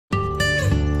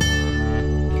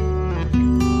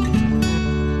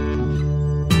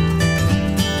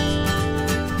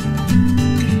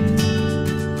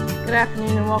Good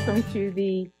afternoon and welcome to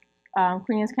the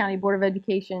Queen Anne's County Board of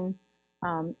Education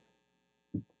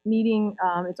meeting.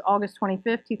 It's August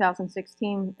 25th,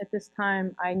 2016. At this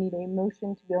time, I need a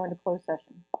motion to go into closed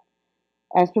session.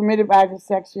 As permitted by the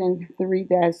Section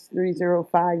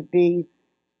 3-305B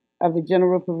of the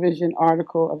General Provision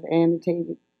Article of the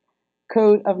Annotated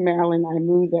Code of Maryland, I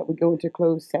move that we go into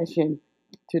closed session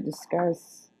to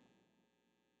discuss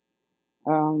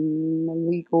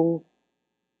legal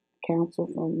counsel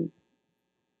from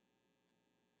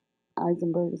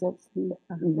Eisenberg. Is that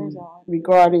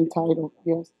regarding title?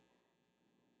 Yes.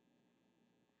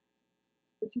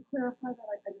 Could you clarify that?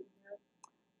 I didn't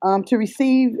hear. To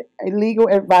receive a legal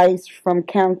advice from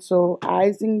counsel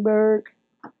Eisenberg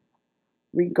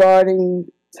regarding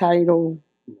title.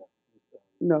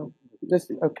 No,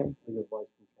 just okay.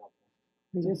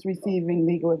 Just receiving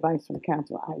legal advice from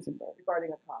counsel Eisenberg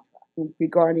regarding a contract.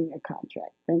 Regarding a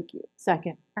contract. Thank you.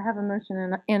 Second. I have a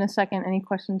motion and a second. Any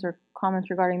questions or comments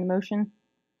regarding the motion?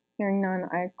 Hearing none,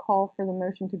 I call for the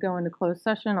motion to go into closed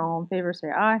session. All in favor say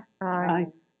aye. Aye.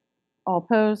 All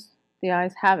opposed? The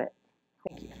ayes have it.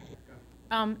 Thank you.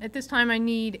 At this time, I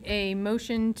need a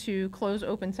motion to close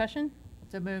open session.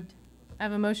 So moved. I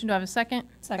have a motion. Do I have a second?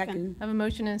 Second. I have a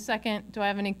motion and a second. Do I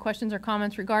have any questions or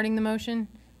comments regarding the motion?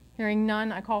 Hearing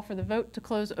none, I call for the vote to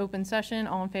close open session.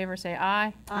 All in favor say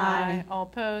aye. Aye. All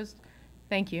opposed?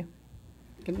 Thank you.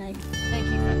 Good night. Thank you.